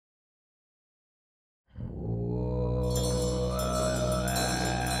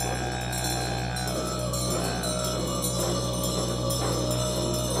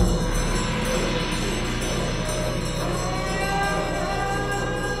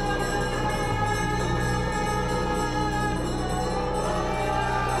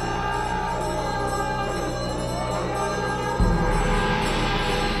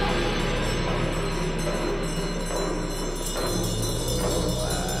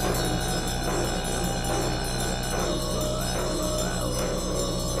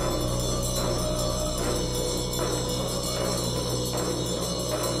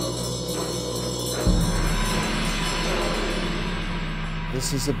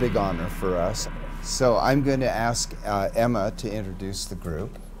this is a big honor for us. So I'm going to ask Emma to introduce the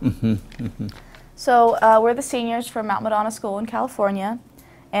group. So we're the seniors from Mount Madonna School in California,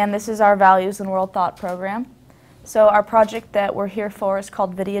 and this is our Values and World Thought program. So our project that we're here for is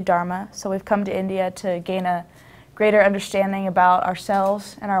called Vidya Dharma. So we've come to India to gain a greater understanding about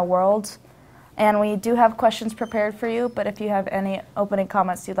ourselves and our worlds. And we do have questions prepared for you, but if you have any opening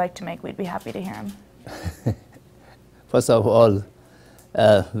comments you'd like to make, we'd be happy to hear them. First of all,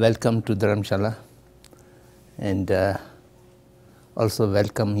 welcome to Dharamshala, and also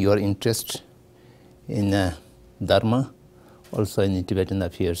welcome your interest in Dharma, also in Tibetan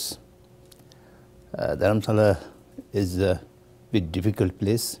affairs. Dharamshala is a bit difficult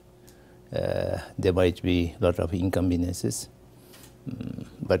place. There might be a lot of inconveniences,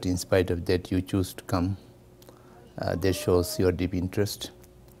 but in spite of that you choose to come. That shows your deep interest.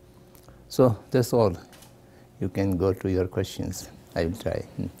 So that's all. You can go to your questions. I will try.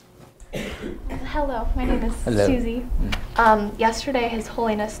 Hello, my name is Susie. Yesterday His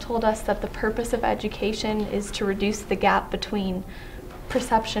Holiness told us that the purpose of education is to reduce the gap between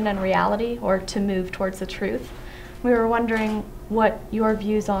perception and reality, or to move towards the truth. We were wondering what your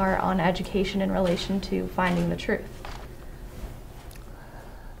views are on education in relation to finding the truth.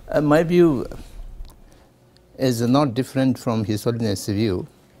 My view is not different from His Holiness' view.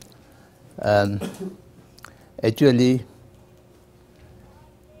 Actually,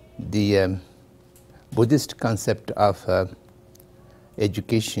 the Buddhist concept of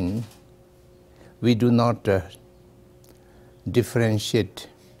education, we do not differentiate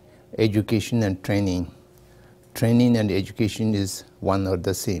education and training. Training and education is one or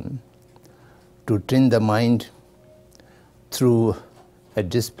the same. To train the mind through a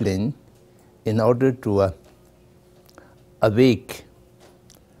discipline in order to awake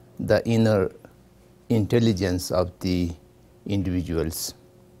the inner intelligence of the individuals.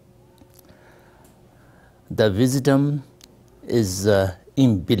 The wisdom is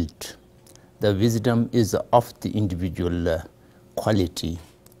inbuilt. The wisdom is of the individual quality,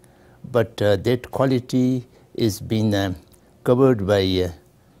 but that quality is being covered by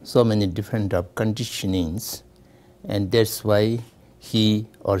so many different conditionings, and that's why he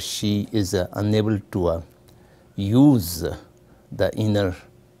or she is unable to use the inner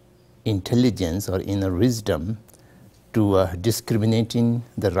intelligence or inner wisdom to discriminating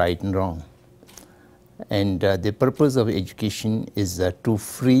the right and wrong. And the purpose of education is to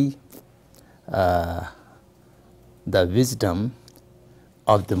free the wisdom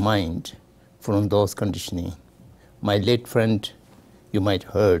of the mind from those conditioning. My late friend, you might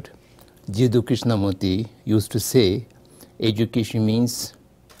heard, Jiddu Krishnamurti used to say, education means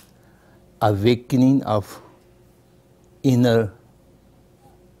awakening of inner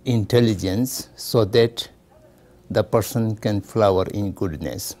intelligence so that the person can flower in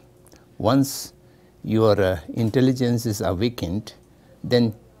goodness. Once your intelligence is awakened,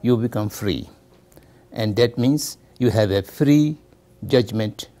 then you become free. And that means you have a free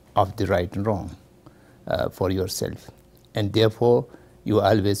judgment of the right and wrong for yourself. And therefore, you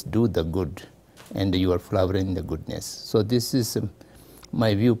always do the good and you are flowering in the goodness. So this is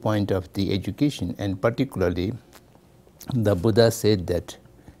my viewpoint of the education, and particularly the Buddha said that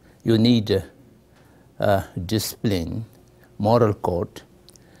you need discipline, moral code,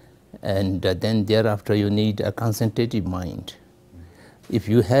 and then thereafter you need a concentrative mind. If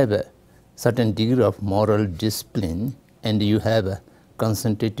you have a certain degree of moral discipline and you have a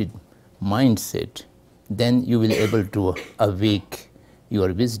concentrated mindset, then you will be able to awake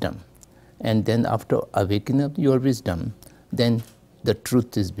your wisdom. And then after awakening of your wisdom, then the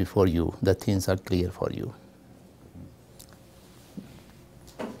truth is before you, the things are clear for you.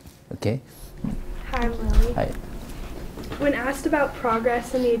 Okay? Hi, Lily. Hi. When asked about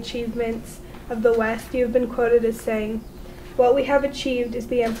progress and the achievements of the West, you have been quoted as saying, "What we have achieved is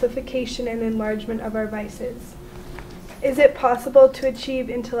the amplification and enlargement of our vices." Is it possible to achieve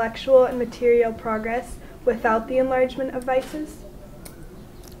intellectual and material progress without the enlargement of vices?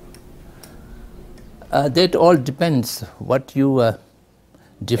 That all depends what you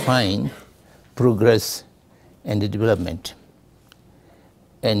define progress and development.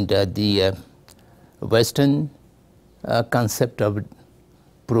 And the Western concept of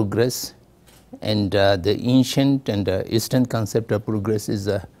progress and the ancient and Eastern concept of progress is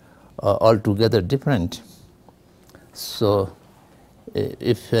altogether different. So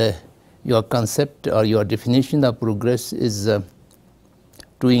if your concept or your definition of progress is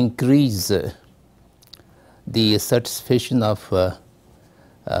to increase the satisfaction of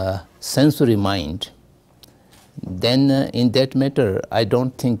sensory mind, then in that matter I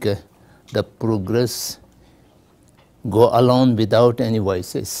don't think the progress go along without any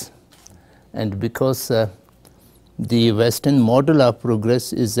voices. And because the Western model of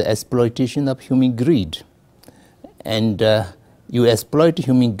progress is the exploitation of human greed, and you exploit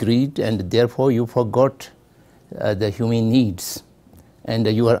human greed, and therefore you forgot the human needs, and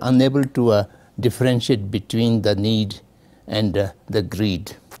you are unable to differentiate between the need and the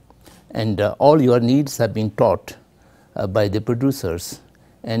greed. And all your needs have been taught by the producers,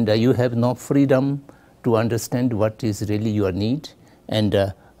 and you have no freedom to understand what is really your need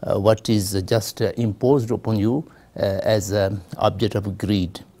and what is just imposed upon you as an object of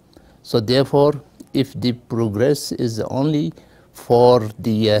greed. So therefore, if the progress is only for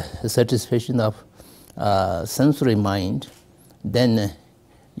the satisfaction of sensory mind, then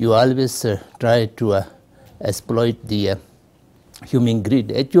you always try to exploit the human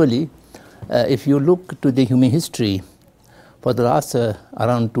greed. Actually, if you look to the human history for the last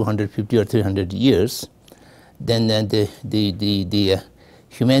around 250 or 300 years, then the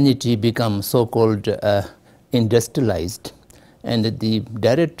humanity becomes so-called industrialized, and the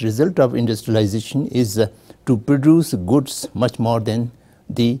direct result of industrialization is to produce goods much more than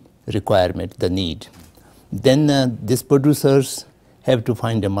the requirement, the need. Then these producers have to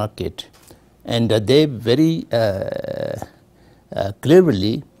find a market, and they very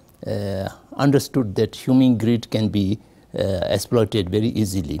cleverly understood that human greed can be exploited very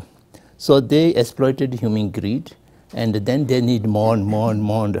easily. So they exploited human greed, and then they need more and more and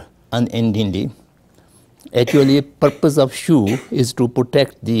more unendingly. Actually, purpose of shoe is to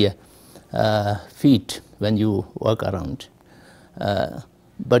protect the feet when you walk around.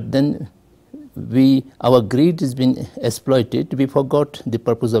 But then our greed has been exploited. We forgot the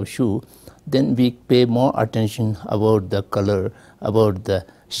purpose of shoe. Then we pay more attention about the color, about the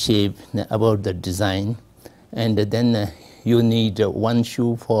shape, about the design, and then you need one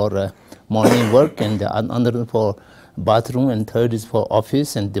shoe for morning work, and another for bathroom, and third is for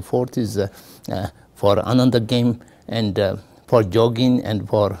office, and the fourth is for another game, and for jogging and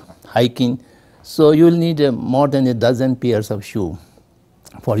for hiking. So you will need more than a dozen pairs of shoe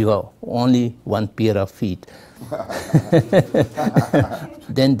for your only one pair of feet.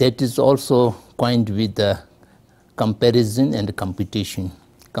 Then that is also coined with comparison and competition.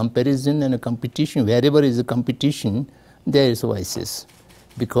 Comparison and competition, wherever is a competition, there is vices,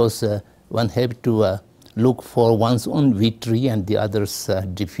 because one have to look for one's own victory and the other's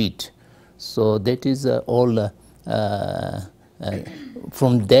defeat. So that is all,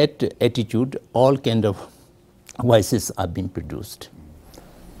 from that attitude, all kind of vices are being produced.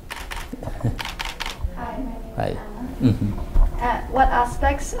 Hi, my name Hi. is Anna. What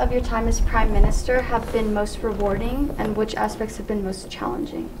aspects of your time as Prime Minister have been most rewarding, and which aspects have been most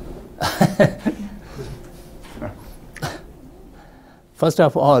challenging? First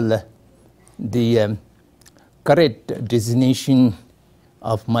of all, the correct designation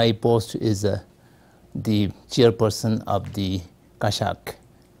of my post is the chairperson of the Kashak.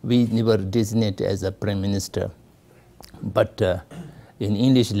 We never designate as a Prime Minister, but in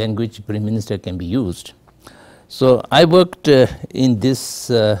English language, Prime Minister can be used. So I worked in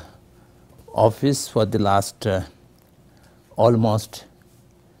this office for the last almost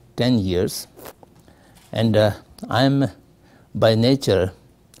 10 years, and I am by nature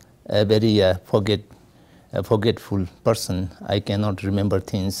a very forgetful person. I cannot remember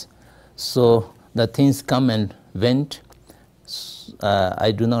things. So the things come and went.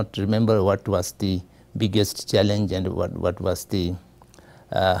 I do not remember what was the biggest challenge and what was the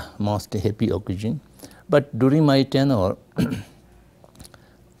most happy occasion. But during my tenure,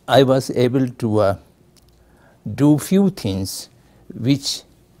 I was able to do few things which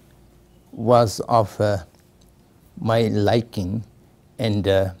was of my liking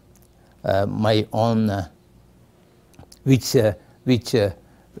and my own, which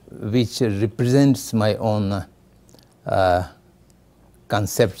represents my own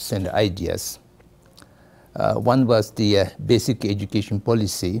concepts and ideas. One was the basic education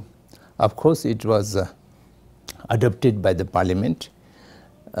policy. Of course, it was adopted by the Parliament,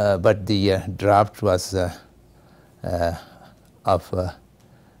 but the draft was of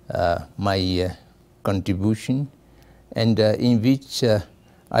my contribution, and in which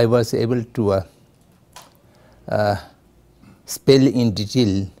I was able to spell in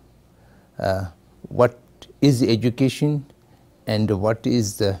detail what is education and what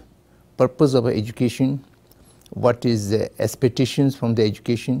is the purpose of education, what is the expectations from the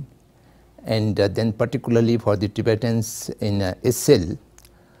education, and then particularly for the Tibetans in exile,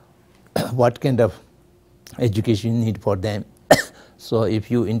 what kind of education need for them. So if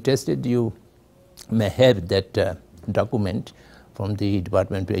you interested, you may have that document from the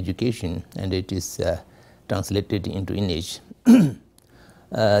Department of Education, and it is translated into English.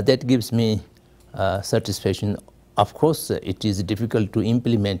 That gives me satisfaction. Of course, it is difficult to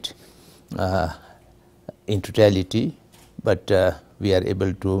implement in totality, but we are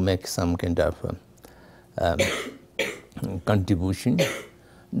able to make some kind of contribution.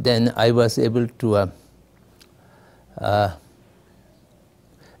 Then I was able to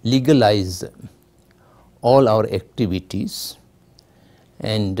legalize all our activities,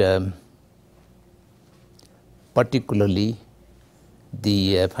 and particularly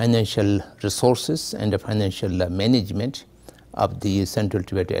the financial resources and the financial management of the Central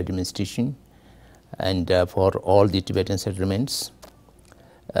Tibetan Administration, and for all the Tibetan settlements.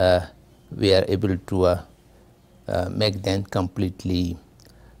 We are able to make them completely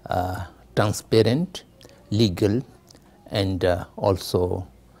transparent, legal, and also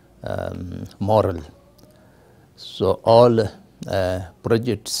moral. So all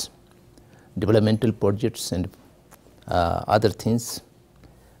projects, developmental projects and other things,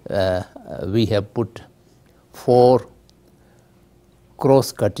 we have put 4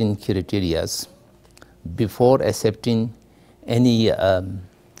 cross-cutting criteria before accepting any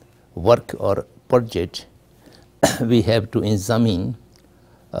work or project. We have to examine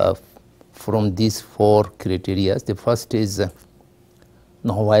from these 4 criteria. The first is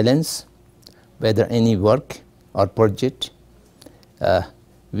non-violence, whether any work or project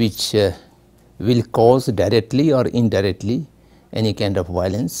which will cause directly or indirectly any kind of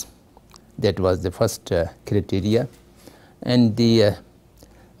violence. That was the first criteria. And the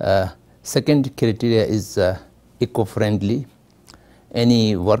second criteria is eco-friendly.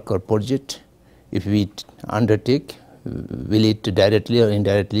 Any work or project, if we undertake, will it directly or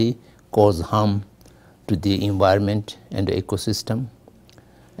indirectly cause harm to the environment and the ecosystem.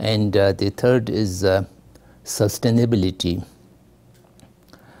 And the third is sustainability.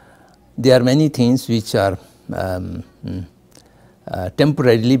 There are many things which are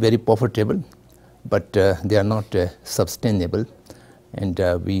temporarily very profitable, but they are not sustainable, and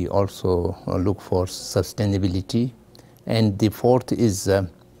we also look for sustainability. And the fourth is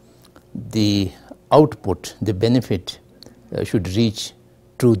the output, the benefit should reach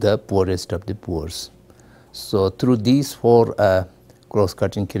to the poorest of the poor. So through these 4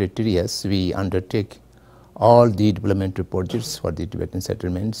 cross-cutting criteria, we undertake all the developmental projects for the Tibetan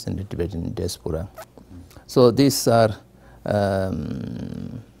settlements and the Tibetan diaspora. So these are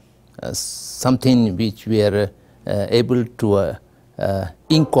something which we are able to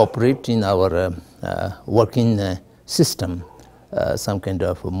incorporate in our working system, some kind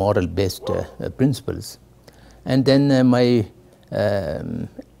of moral-based principles. And then my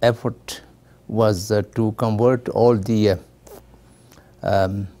effort was to convert all the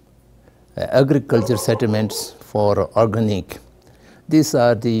agriculture settlements for organic. These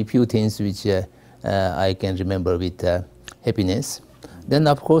are the few things which I can remember with happiness. Then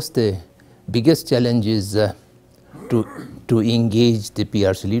of course the biggest challenge is to engage the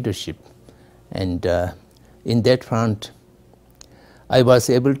PRC leadership, and in that front I was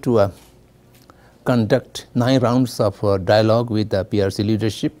able to conduct 9 rounds of dialogue with the PRC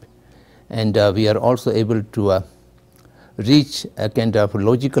leadership, and we are also able to reach a kind of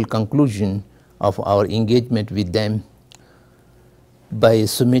logical conclusion of our engagement with them by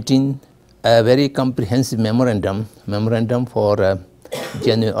submitting a very comprehensive memorandum for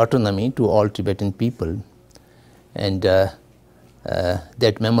genuine autonomy to all Tibetan people. And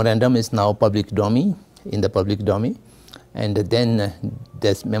that memorandum is now public domain, in the public domain. And then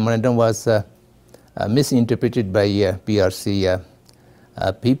this memorandum was misinterpreted by PRC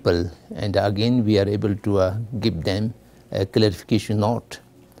people, and again we are able to give them a clarification note.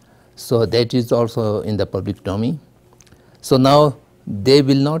 So that is also in the public domain. So now they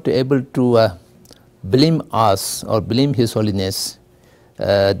will not able to blame us or blame His Holiness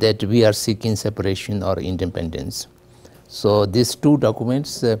that we are seeking separation or independence. So these 2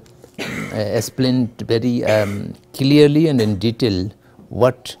 documents explained very clearly and in detail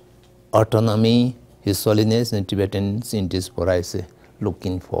what autonomy His Holiness and Tibetans in diaspora is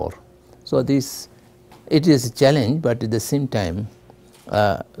looking for. So this, it is a challenge, but at the same time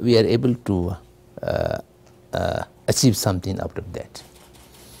we are able to achieve something out of that.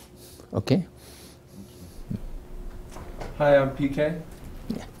 Okay. Hi, I'm PK.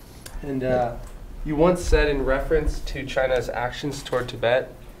 Yeah. And you once said in reference to China's actions toward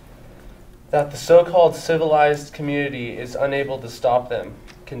Tibet that the so-called civilized community is unable to stop them,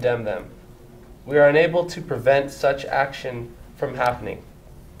 condemn them. We are unable to prevent such action from happening.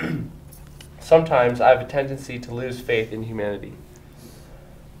 Sometimes I have a tendency to lose faith in humanity.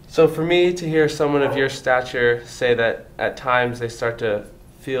 So for me to hear someone of your stature say that at times they start to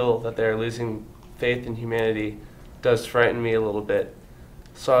feel that they're losing faith in humanity does frighten me a little bit.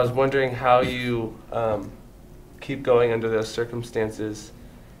 So I was wondering how you keep going under those circumstances,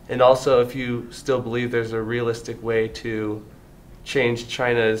 and also if you still believe there's a realistic way to change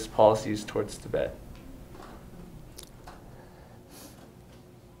China's policies towards Tibet.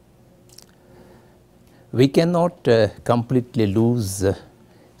 We cannot completely lose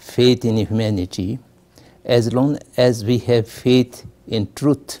faith in humanity as long as we have faith in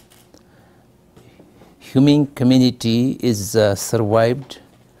truth. Human community is survived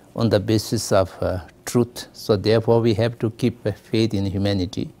on the basis of truth, so therefore we have to keep faith in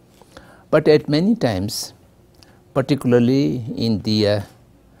humanity. But at many times, particularly in the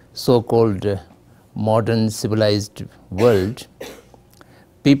so-called modern civilized world,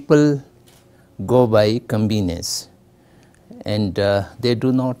 people go by convenience, and they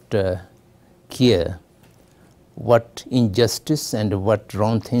do not care what injustice and what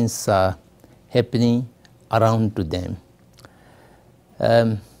wrong things are happening around to them.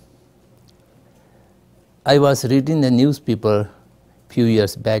 I was reading the newspaper few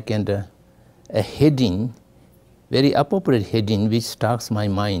years back, and a heading, very appropriate heading, which strikes my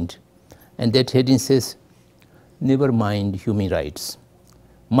mind, and that heading says, "Never mind human rights,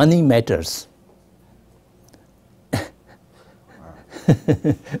 money matters."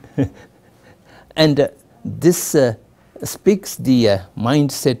 And this speaks the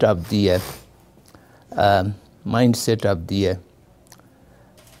mindset of the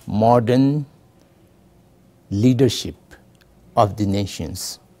modern leadership of the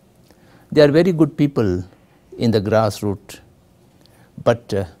nations. They are very good people in the grassroots,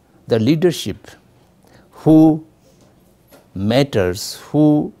 but the leadership who matters,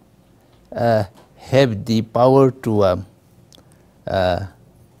 who have the power to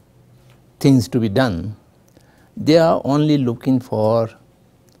things to be done, they are only looking for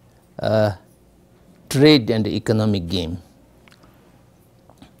trade and economic gain.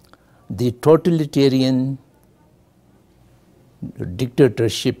 The totalitarian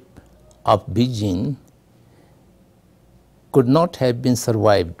dictatorship of Beijing could not have been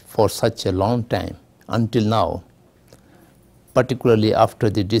survived for such a long time until now, particularly after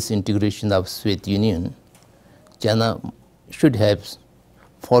the disintegration of Soviet Union. China should have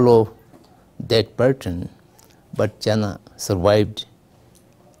followed that pattern, but China survived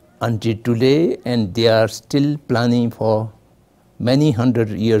until today, and they are still planning for many hundred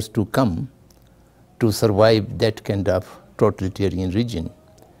years to come to survive that kind of totalitarian region,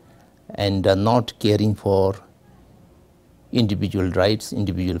 and not caring for individual rights,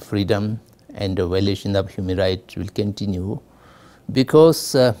 individual freedom, and the violation of human rights will continue,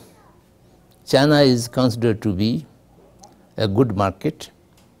 because China is considered to be a good market,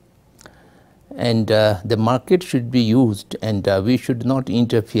 and the market should be used, and we should not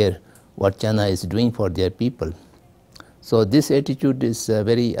interfere what China is doing for their people. So this attitude is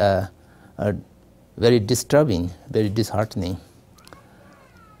very disturbing, very disheartening.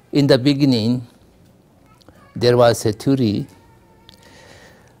 In the beginning, there was a theory,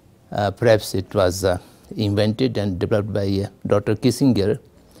 perhaps it was invented and developed by Dr. Kissinger.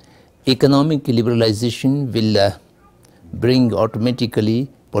 Economic liberalization will bring automatically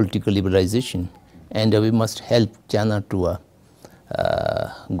political liberalization, and we must help China to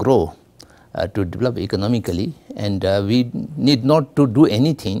grow, to develop economically, and we need not to do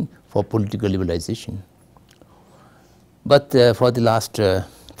anything for political liberalization. But for the last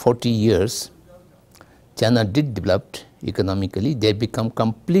 40 years, China did develop economically. They become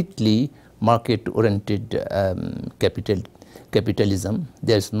completely market-oriented capitalism.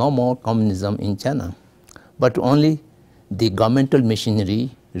 There is no more communism in China, but only the governmental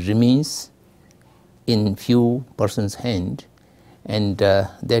machinery remains in few persons' hand, and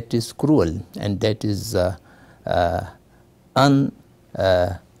that is cruel, and that is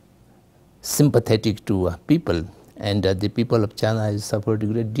unsympathetic to people, and the people of China have suffered a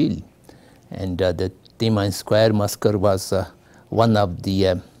great deal. And the Tiananmen Square massacre was one of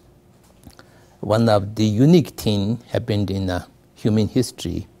the unique things happened in human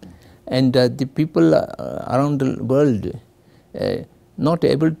history, and the people around the world not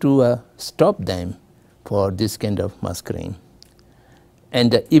able to stop them for this kind of massacring.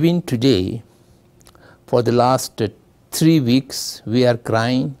 And even today, for the last 3 weeks, we are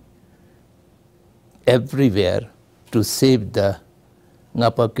crying everywhere to save the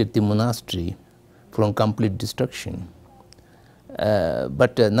Ngapa Kirti monastery from complete destruction.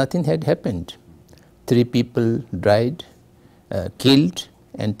 But nothing had happened. 3 people died, killed,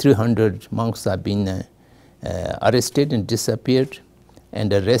 and 300 monks have been arrested and disappeared,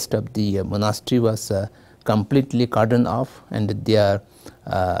 and the rest of the monastery was completely cordoned off, and they are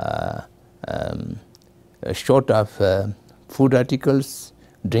short of food articles,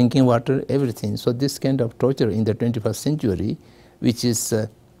 drinking water, everything. So this kind of torture in the 21st century, which is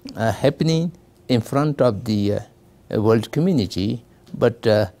happening in front of the world community, but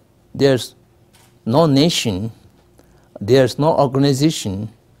there's no nation, there's no organization,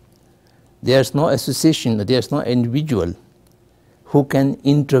 there's no association, there's no individual who can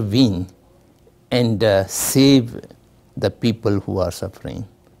intervene and save the people who are suffering.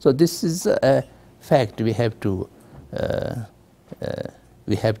 So this is a fact we have to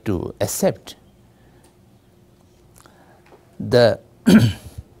accept. The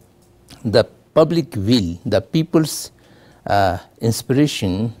the public will, the people's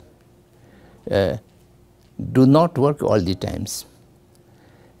inspiration do not work all the times.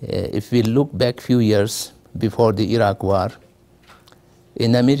 If we look back few years before the Iraq war,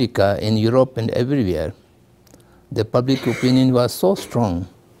 in America, in Europe and everywhere, the public opinion was so strong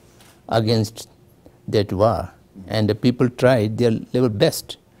against that war, and the people tried their level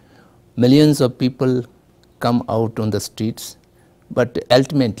best. Millions of people come out on the streets, but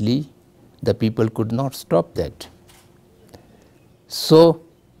ultimately the people could not stop that. So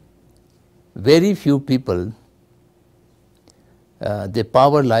very few people, the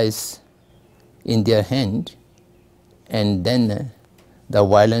power lies in their hand, and then the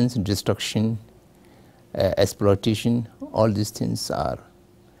violence, destruction, exploitation, all these things are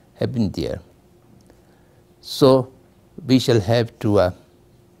happening there. So we shall have to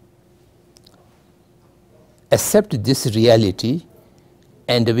accept this reality,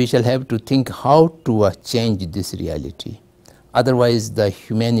 and we shall have to think how to change this reality. Otherwise the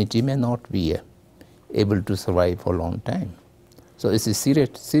humanity may not be able to survive for a long time. So it's a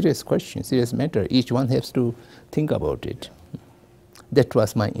serious question, serious matter. Each one has to think about it. That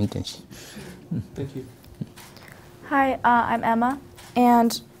was my intention. Thank you. Hi, I'm Emma,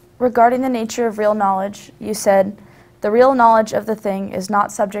 and regarding the nature of real knowledge, you said, the real knowledge of the thing is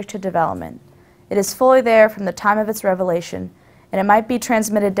not subject to development. It is fully there from the time of its revelation, and it might be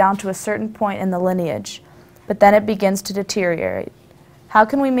transmitted down to a certain point in the lineage, but then it begins to deteriorate. How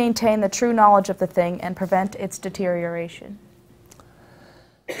can we maintain the true knowledge of the thing and prevent its deterioration?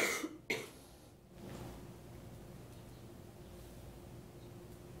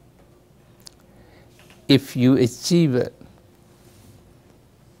 If you achieve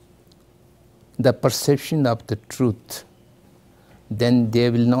the perception of the truth, then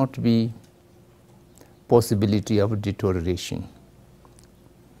there will not be possibility of deterioration.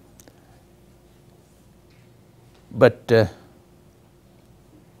 But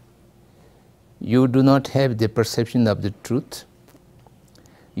you do not have the perception of the truth.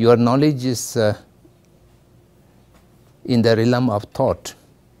 Your knowledge is in the realm of thought.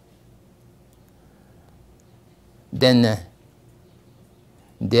 Then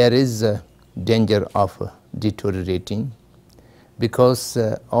there is a danger of deteriorating, because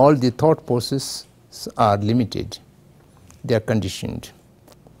all the thought processes are limited, they are conditioned,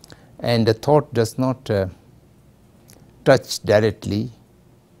 and the thought does not touch directly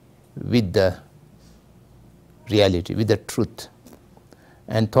with the reality, with the truth,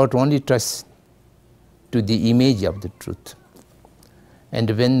 and thought only touches to the image of the truth. And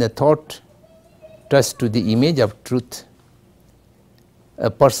when the thought touches to the image of truth, a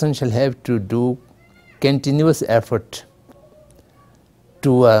person shall have to do continuous effort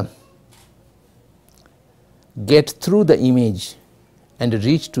to get through the image and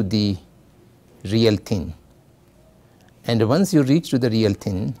reach to the real thing. And once you reach to the real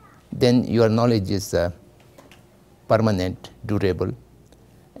thing, then your knowledge is permanent, durable,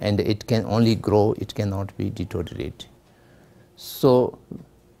 and it can only grow, it cannot be deteriorated. So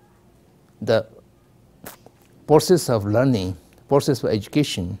the process of learning, process of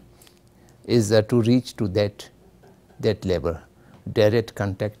education is to reach to that level, direct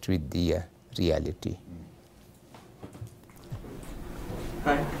contact with the reality.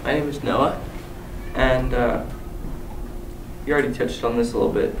 Hi, my name is Noah, and you already touched on this a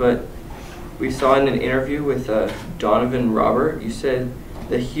little bit, but we saw in an interview with Donovan Robert, you said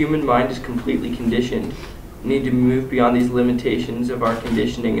the human mind is completely conditioned. We need to move beyond these limitations of our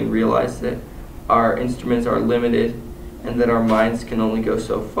conditioning and realize that our instruments are limited and that our minds can only go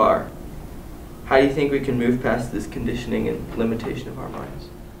so far. How do you think we can move past this conditioning and limitation of our minds?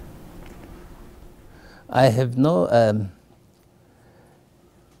 I have no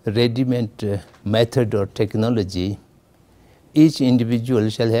ready-made method or technology. Each individual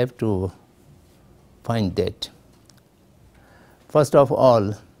shall have to find that. First of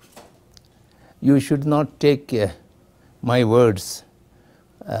all, you should not take my words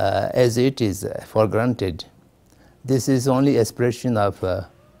as it is for granted. This is only expression of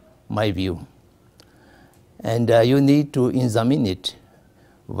my view. And you need to examine it,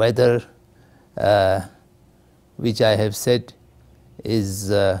 whether which I have said is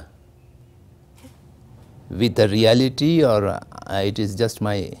with the reality, or it is just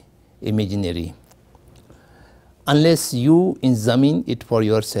my imaginary. Unless you examine it for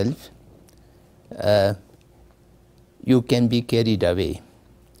yourself, you can be carried away.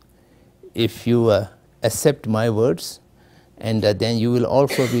 If you accept my words, and then you will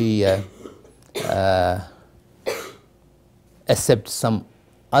also be accept some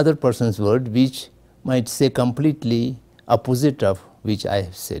other person's word which might say completely opposite of which I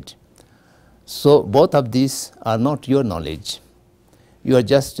have said. So both of these are not your knowledge. You are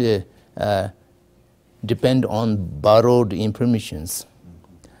just depend on borrowed informations.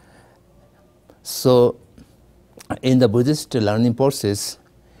 So in the Buddhist learning process,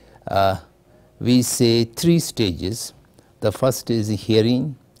 we say 3 stages. The first is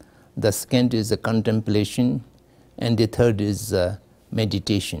hearing, the second is contemplation, and the third is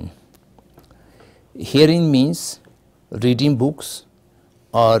meditation. Hearing means reading books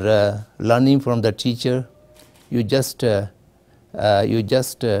or learning from the teacher. You just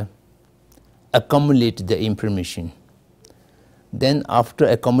accumulate the information. Then after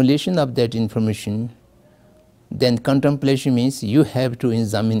accumulation of that information, then contemplation means you have to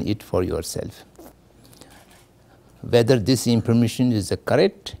examine it for yourself, whether this information is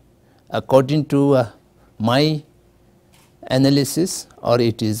correct according to my analysis or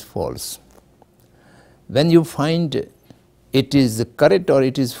it is false. When you find it is correct or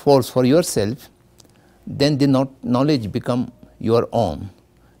it is false for yourself, then the knowledge become your own,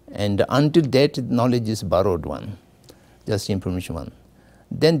 and until that knowledge is borrowed one, just information one.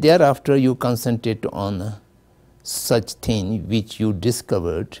 Then thereafter you concentrate on such thing which you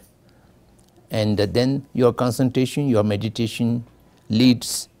discovered, and then your concentration, your meditation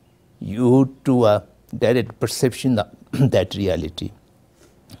leads you to a direct perception of that reality,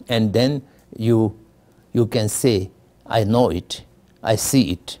 and then you can say, I know it, I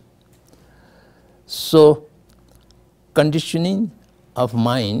see it. So conditioning of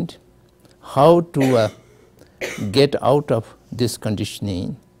mind, how to get out of this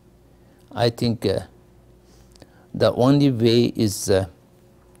conditioning, I think the only way is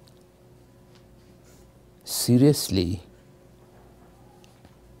seriously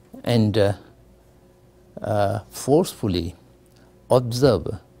and forcefully observe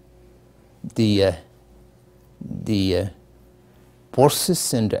the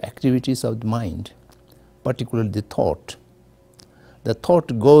process and activities of the mind, particularly the thought. The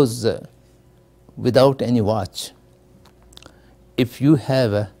thought goes without any watch. If you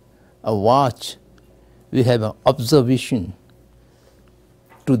have a watch, we have an observation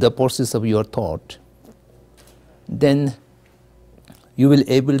to the process of your thought, then you will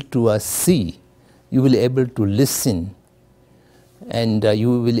able to see, you will able to listen, and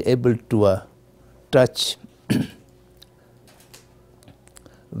you will able to touch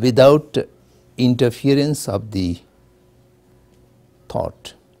without interference of the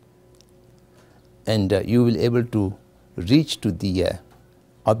thought, and you will able to reach to the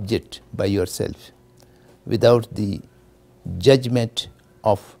object by yourself without the judgment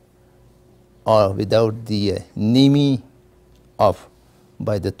of or without the naming of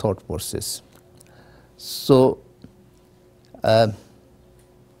by the thought process. So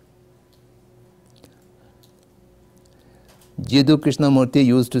Jiddu Krishnamurti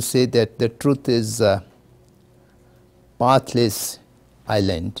used to say that the truth is a pathless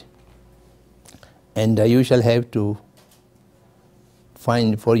island, and you shall have to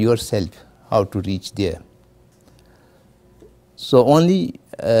find for yourself how to reach there. So only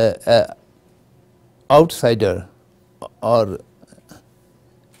outsider or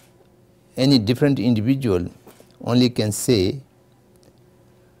any different individual only can say,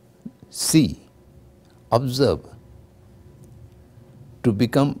 see, observe, to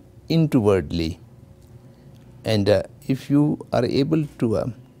become inwardly. And if you are able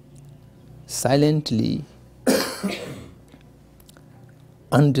to silently,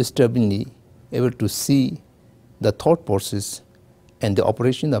 undisturbedly able to see the thought process and the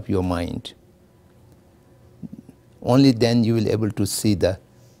operation of your mind, only then you will able to see the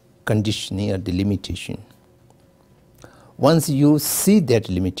conditioning or the limitation. Once you see that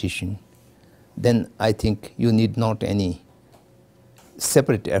limitation, then I think you need not any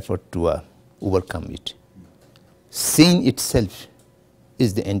separate effort to overcome it. Seeing itself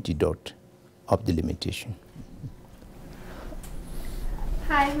is the antidote of the limitation.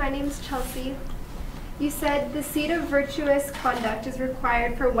 Hi, my name is Chelsea. You said the seed of virtuous conduct is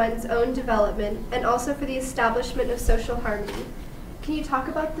required for one's own development and also for the establishment of social harmony. Can you talk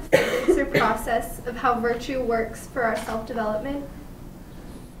about the physics or process of how virtue works for our self-development?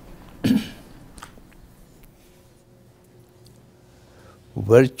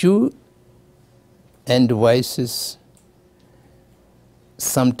 Virtue and vices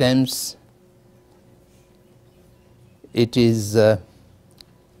sometimes it is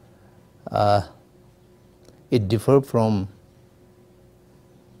it differ from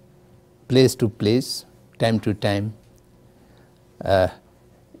place to place, time to time.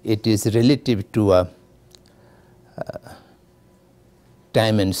 It is relative to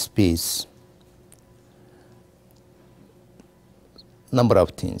time and space, number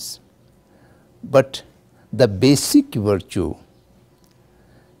of things. But the basic virtue,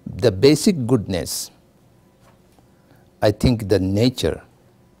 the basic goodness, I think the nature,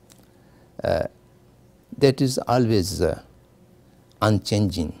 that is always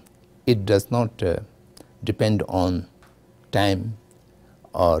unchanging. It does not depend on time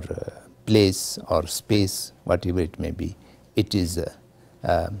or place or space, whatever it may be. It is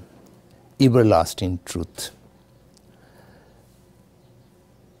everlasting truth.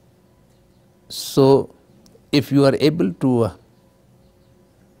 So, if you are able to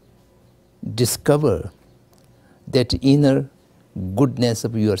discover that inner goodness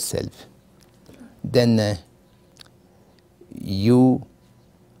of yourself, then you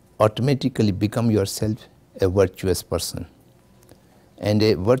automatically become yourself a virtuous person. And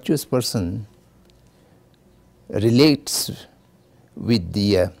a virtuous person relates with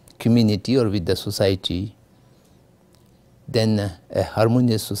the community or with the society, then a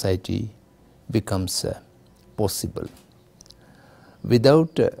harmonious society becomes possible.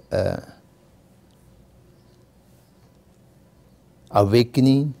 Without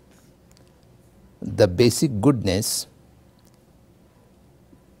awakening the basic goodness,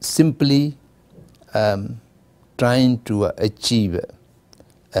 simply trying to achieve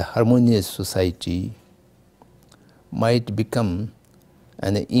a harmonious society might become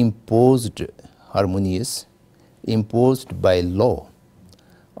an imposed harmonious, imposed by law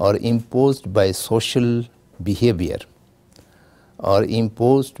or imposed by social behavior or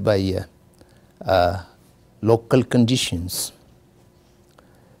imposed by local conditions,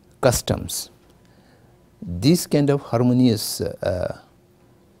 customs. This kind of harmonious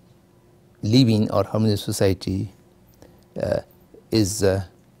living or harmonious society is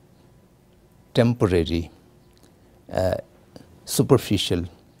temporary, superficial,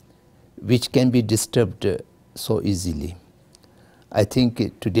 which can be disturbed so easily. I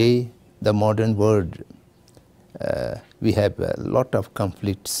think today the modern world, we have a lot of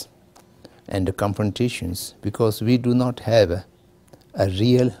conflicts and confrontations because we do not have a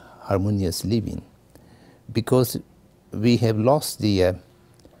real harmonious living, because we have lost the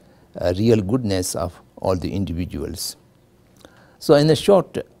real goodness of all the individuals. So in a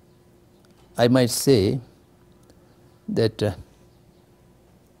short, I might say that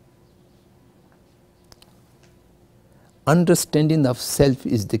understanding of self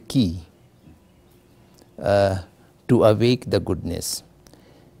is the key to awake the goodness.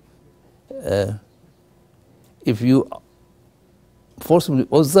 If you forcibly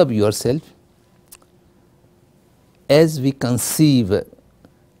observe yourself, as we conceive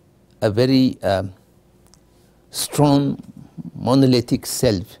a very strong monolithic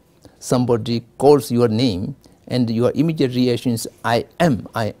self, somebody calls your name and your immediate reaction is, I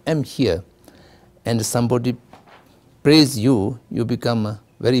am here, and somebody praise you, you become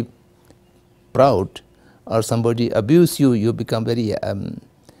very proud, or somebody abuse you, you become very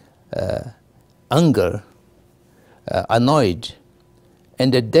anger, annoyed,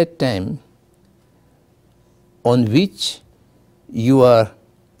 and at that time on which you are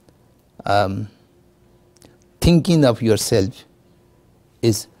thinking of yourself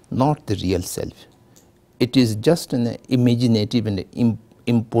is not the real self. It is just an imaginative and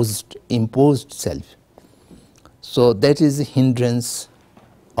imposed self. So that is a hindrance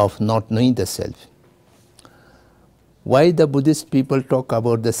of not knowing the self. Why the Buddhist people talk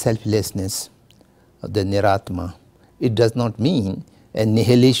about the selflessness of the Niratma? It does not mean a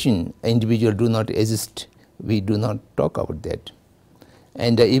annihilation, individual do not exist. We do not talk about that.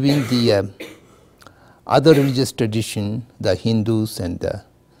 And even the other religious tradition, the Hindus and the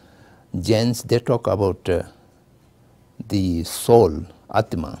Jains, they talk about the soul,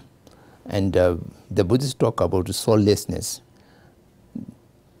 Atma, and the Buddhists talk about soullessness.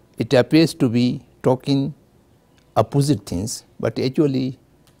 It appears to be talking opposite things, but actually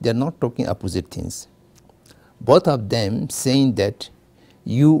they are not talking opposite things. Both of them saying that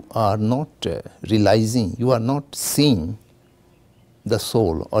you are not realizing, you are not seeing the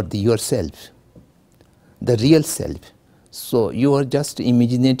soul or the yourself, the real self. So you are just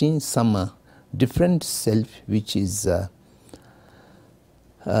imagining some different self which is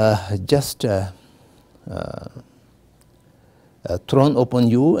just thrown upon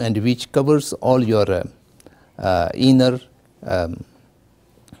you, and which covers all your inner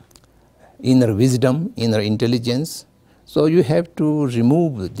wisdom, inner intelligence. So you have to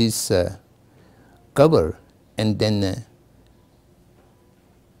remove this cover and then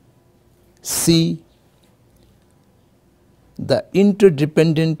see the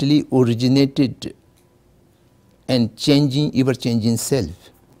interdependently originated and changing, ever-changing self.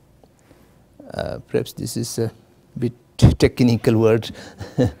 Perhaps this is a bit technical word.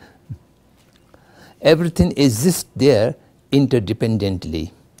 Everything exists there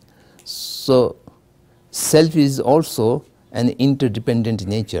interdependently. So self is also an interdependent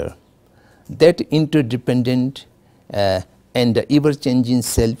nature. That interdependent and ever-changing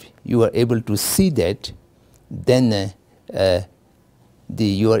self, you are able to see that, then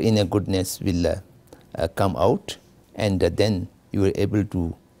your inner goodness will come out, and then you are able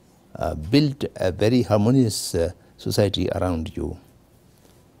to build a very harmonious society around you.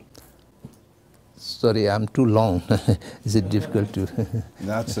 Sorry, I'm too long. Is it difficult to?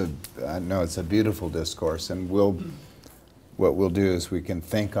 That's no, it's a beautiful discourse, and what we'll do is we can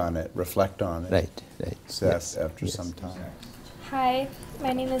think on it, reflect on it. Right. Yes. After some time. Hi,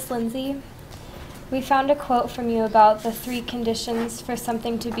 my name is Lindsay. We found a quote from you about the 3 conditions for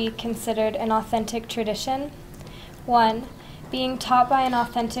something to be considered an authentic tradition. 1, being taught by an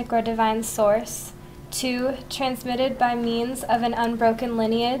authentic or divine source. 2, transmitted by means of an unbroken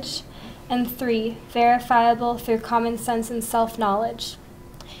lineage. And 3, verifiable through common sense and self-knowledge.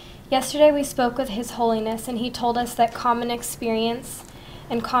 Yesterday we spoke with His Holiness, and he told us that common experience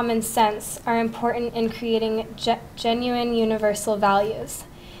and common sense are important in creating genuine universal values.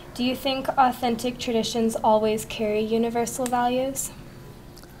 Do you think authentic traditions always carry universal values?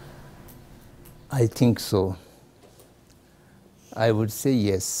 I think so. I would say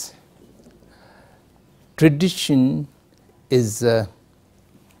yes. Tradition is a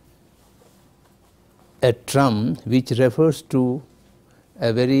term which refers to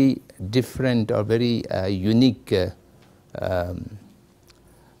a very different or very unique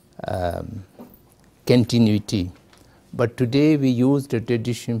continuity. But today we use the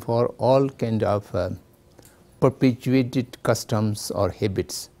tradition for all kind of perpetuated customs or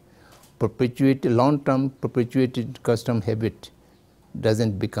habits. Long-term perpetuated custom habit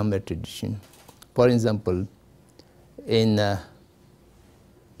doesn't become a tradition. For example, in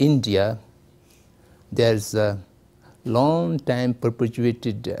India, there's a long time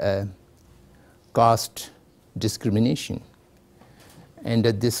perpetuated caste discrimination, and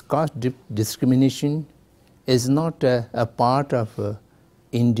this caste discrimination is not a part of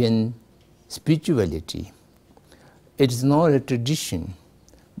Indian spirituality. It is not a tradition,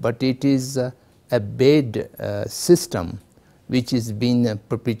 but it is a bad system which has been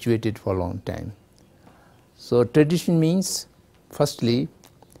perpetuated for a long time. So tradition means, firstly,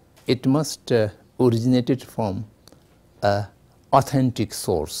 it must originated from an authentic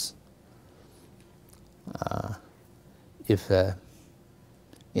source. If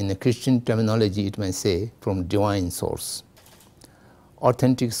in a Christian terminology it may say from divine source.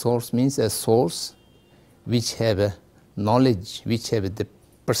 Authentic source means a source which have a knowledge, which have the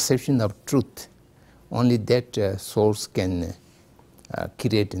perception of truth. Only that source can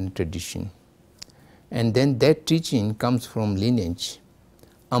create a tradition. And then that teaching comes from lineage,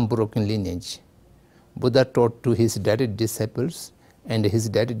 unbroken lineage. Buddha taught to his direct disciples, and his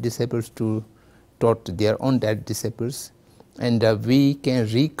direct disciples taught their own direct disciples, and we can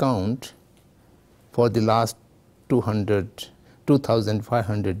recount for the last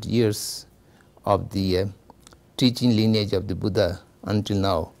 2,500 years of the teaching lineage of the Buddha until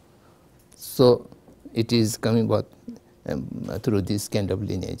now. So it is coming about through this kind of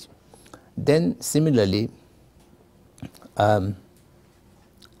lineage. Then similarly,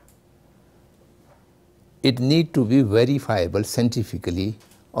 it need to be verifiable scientifically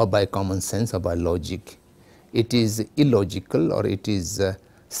or by common sense or by logic. It is illogical or it is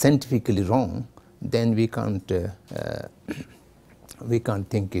scientifically wrong, then we can't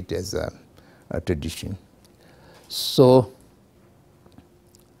think it as a tradition. So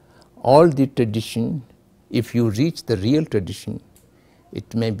all the tradition, if you reach the real tradition,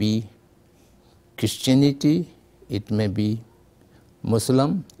 it may be Christianity, it may be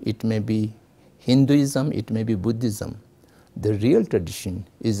Muslim, it may be Hinduism, it may be Buddhism. The real tradition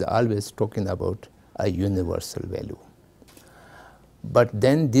is always talking about a universal value. But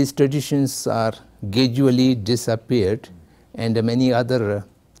then these traditions are gradually disappeared, and many other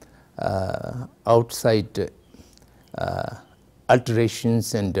outside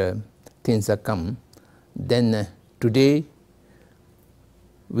alterations and things are come, then today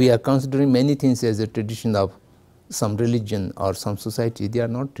we are considering many things as a tradition of some religion or some society. They are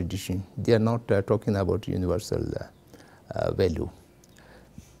not tradition. They are not talking about universal value.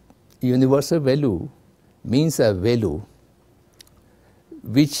 Universal value means a value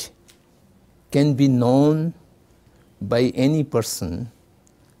which can be known by any person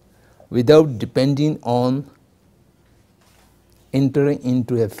without depending on entering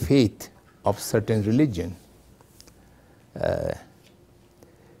into a faith of certain religion.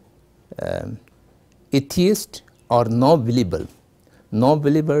 Atheist or non-believers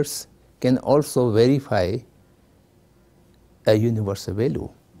can also verify a universal value,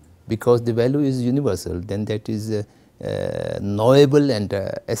 because the value is universal, then that is knowable and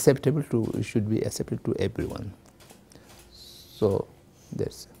acceptable to, should be acceptable to everyone. So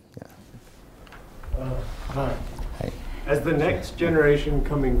that's, yeah. Hi. Hi. As the next generation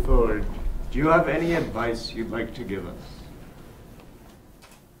coming forward, do you have any advice you'd like to give us?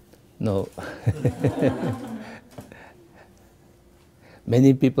 No.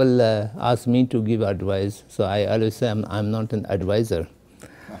 Many people ask me to give advice, so I always say I'm not an advisor.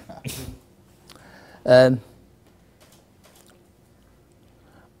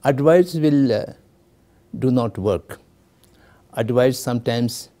 Advice will do not work. Advice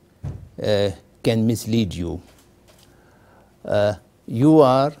sometimes can mislead you. You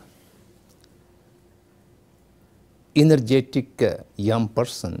are energetic young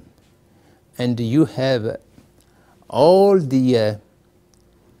person, and you have all the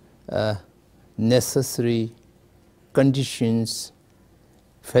necessary conditions,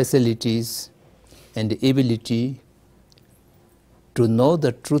 facilities, and ability to know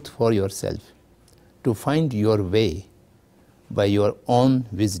the truth for yourself, to find your way by your own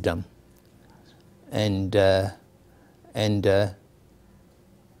wisdom, and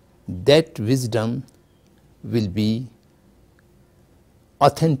that wisdom will be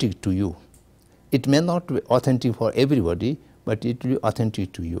authentic to you. It may not be authentic for everybody, but it will be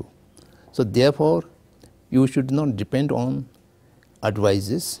authentic to you. So therefore, you should not depend on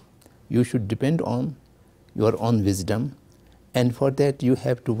advices. You should depend on your own wisdom, and for that you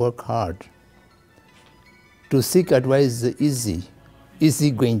have to work hard. To seek advice is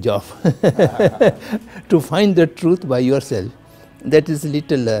easy going job. To find the truth by yourself, that is a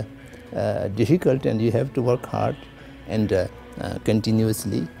little difficult, and you have to work hard and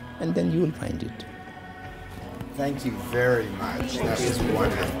continuously, and then you will find it. Thank you very much. That was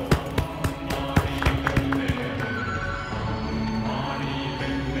wonderful.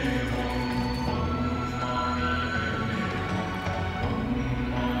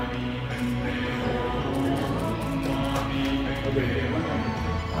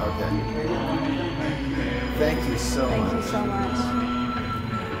 Okay. Thank you so much. Thank you so much.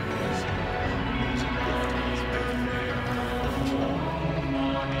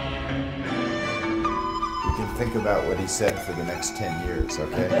 We can think about what he said for the next 10 years,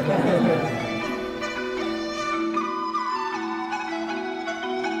 okay?